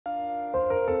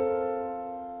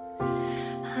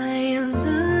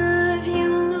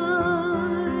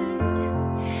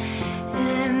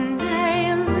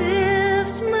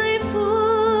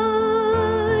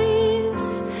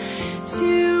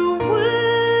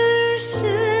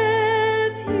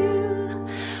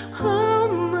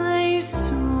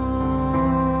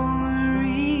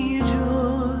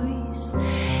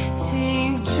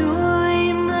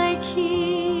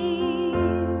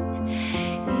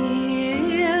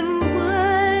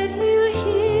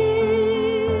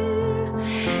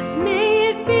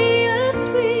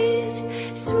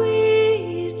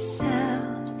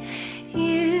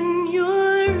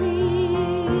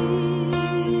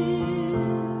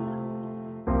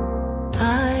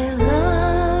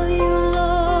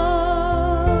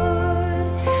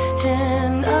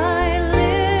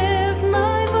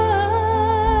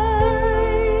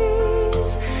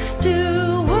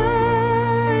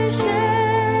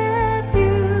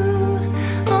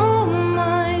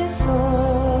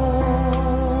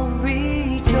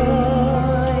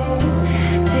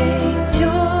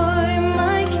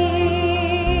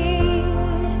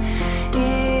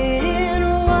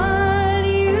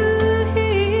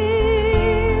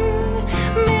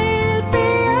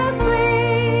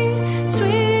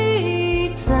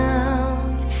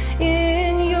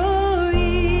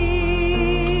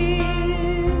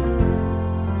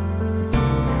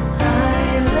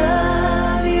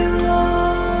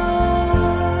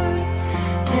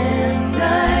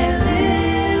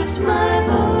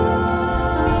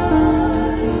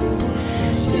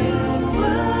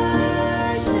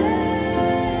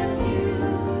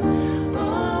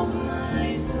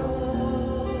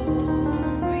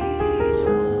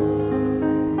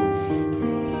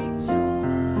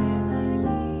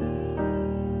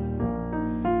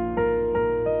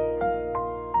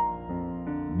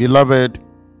Beloved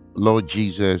Lord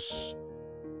Jesus,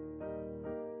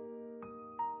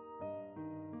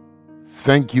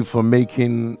 thank you for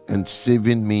making and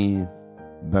saving me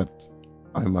that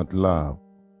I might love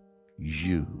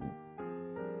you.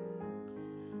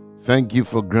 Thank you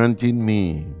for granting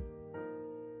me,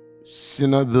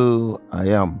 sinner though I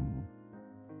am,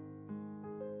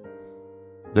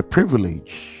 the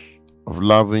privilege of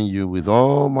loving you with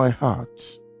all my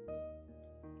heart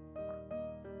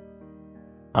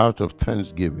out of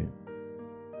thanksgiving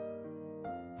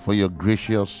for your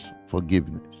gracious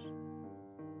forgiveness.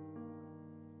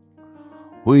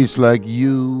 Who is like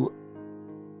you?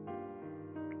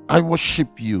 I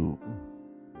worship you,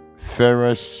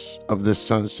 fairest of the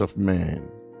sons of men.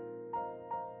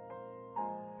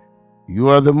 You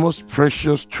are the most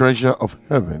precious treasure of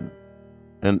heaven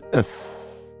and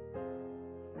earth,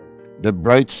 the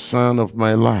bright sun of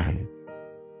my life,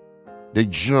 the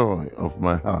joy of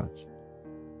my heart.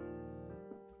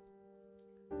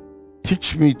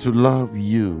 Teach me to love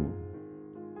you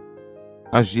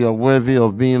as you are worthy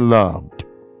of being loved,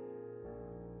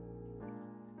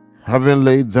 having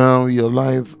laid down your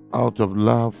life out of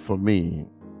love for me.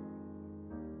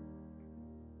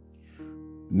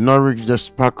 Nourish the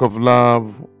spark of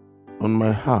love on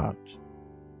my heart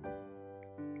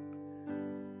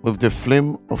with the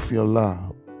flame of your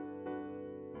love,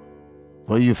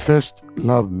 for you first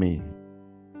loved me.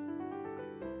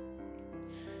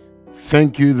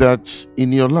 Thank you that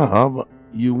in your love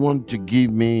you want to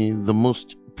give me the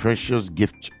most precious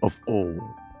gift of all,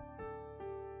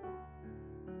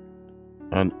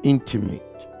 an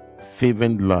intimate,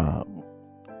 fervent love,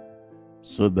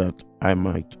 so that I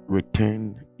might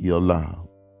return your love.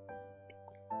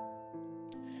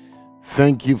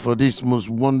 Thank you for this most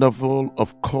wonderful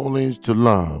of callings to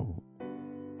love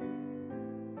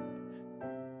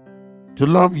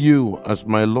you as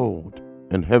my Lord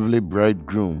and heavenly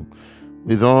bridegroom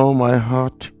with all my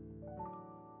heart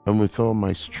and with all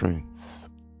my strength.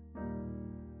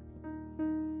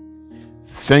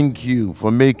 Thank you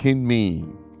for making me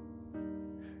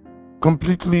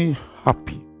completely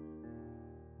happy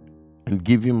and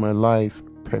giving my life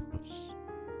purpose.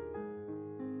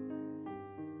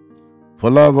 For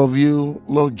love of you,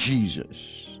 Lord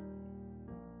Jesus,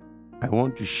 I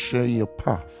want to share your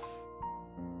path.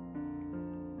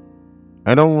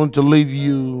 I don't want to leave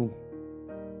you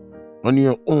on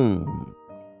your own.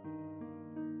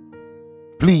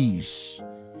 Please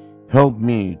help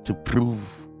me to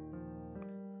prove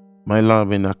my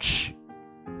love in action.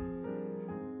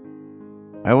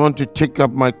 I want to take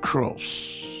up my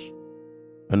cross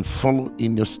and follow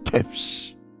in your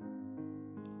steps,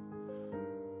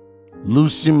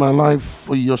 losing my life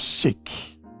for your sake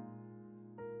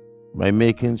by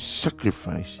making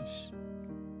sacrifices,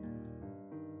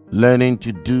 learning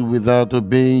to do without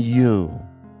obeying you,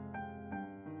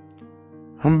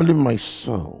 humbling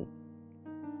myself,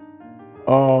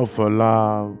 all for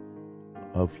love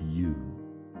of you.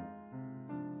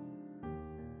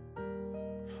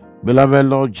 Beloved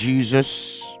Lord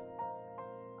Jesus,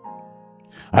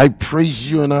 I praise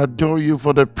you and adore you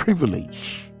for the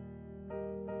privilege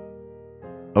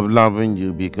of loving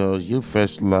you because you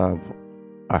first loved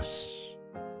us.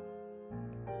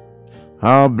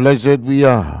 How blessed we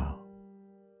are.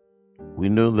 We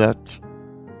know that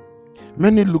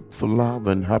many look for love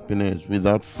and happiness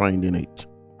without finding it.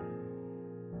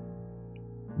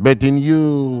 But in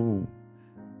you,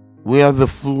 we have the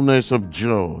fullness of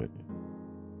joy,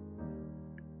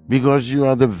 because you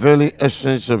are the very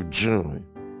essence of joy.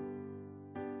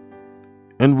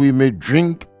 And we may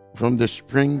drink from the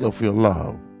spring of your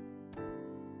love,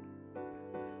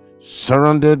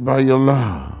 surrounded by your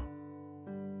love,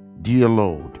 dear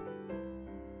Lord.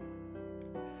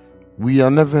 We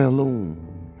are never alone.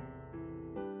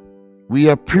 We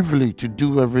are privileged to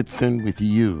do everything with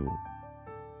you,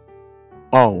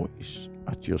 always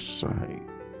at your side.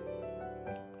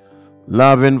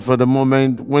 Loving for the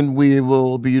moment when we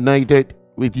will be united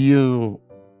with you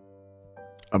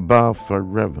above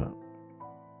forever.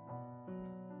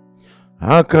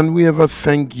 How can we ever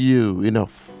thank you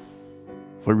enough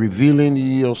for revealing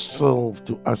yourself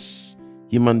to us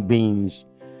human beings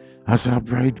as our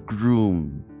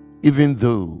bridegroom, even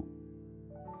though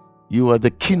you are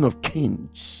the King of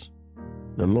Kings,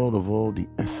 the Lord of all the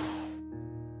earth,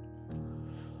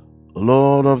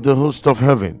 Lord of the host of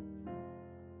heaven?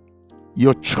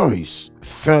 Your choice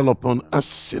fell upon us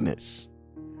sinners,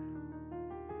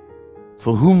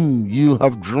 for whom you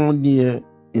have drawn near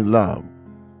in love.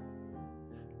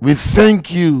 We thank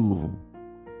you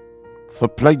for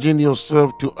pledging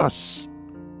yourself to us,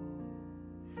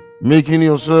 making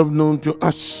yourself known to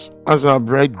us as our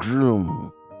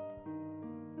bridegroom,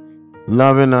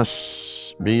 loving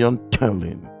us beyond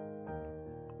telling,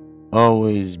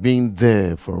 always being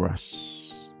there for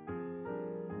us.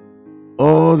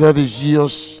 All that is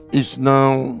yours is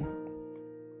now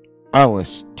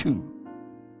ours too.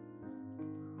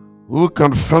 Who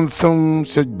can fathom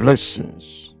such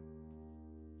blessings?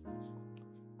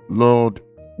 Lord,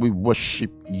 we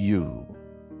worship you.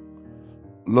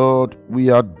 Lord, we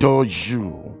adore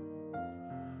you.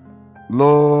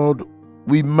 Lord,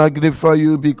 we magnify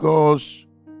you because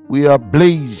we are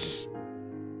blessed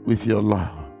with your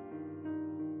love.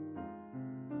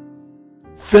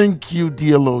 Thank you,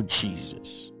 dear Lord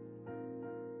Jesus,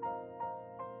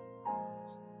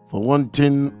 for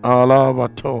wanting our love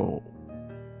at all.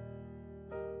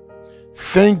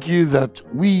 Thank you that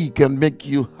we can make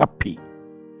you happy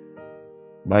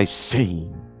by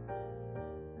saying,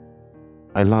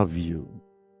 I love you.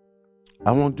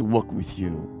 I want to walk with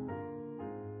you.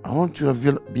 I want to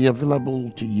be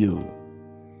available to you.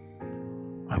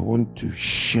 I want to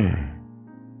share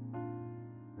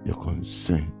your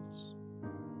concerns.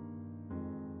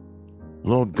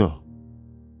 Lord God,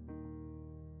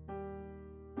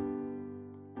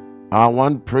 our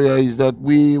one prayer is that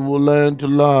we will learn to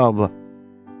love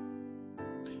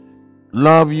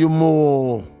you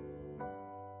more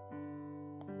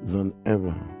than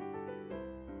ever.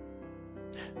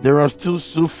 There are still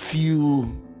so few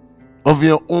of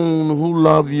your own who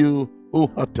love you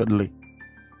wholeheartedly.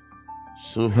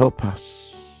 So help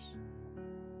us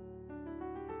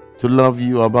to love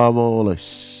you above all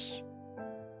else.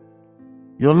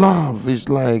 Your love is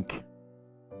like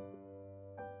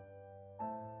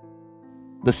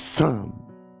the sun,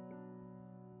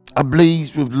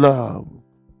 ablaze with love.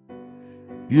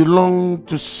 You long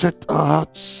to set our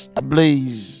hearts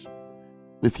ablaze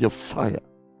with your fire.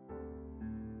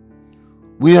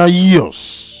 We are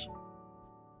yours.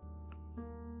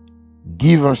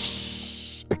 Give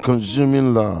us a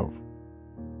consuming love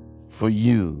for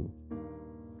you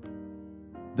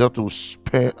that will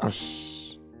spare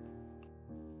us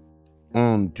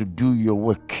on to do your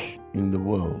work in the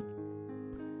world.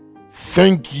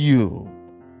 Thank you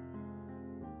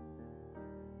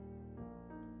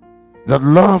that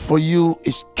love for you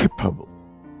is capable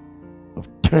of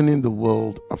turning the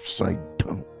world upside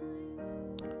down.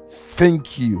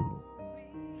 Thank you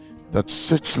that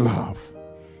such love,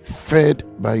 fed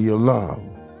by your love,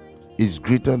 is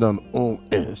greater than all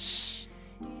else.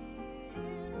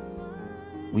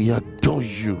 We adore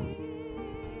you.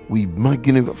 We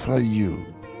magnify you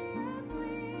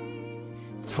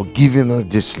for giving us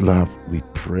this love. We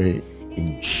pray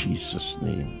in Jesus'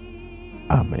 name.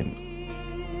 Amen.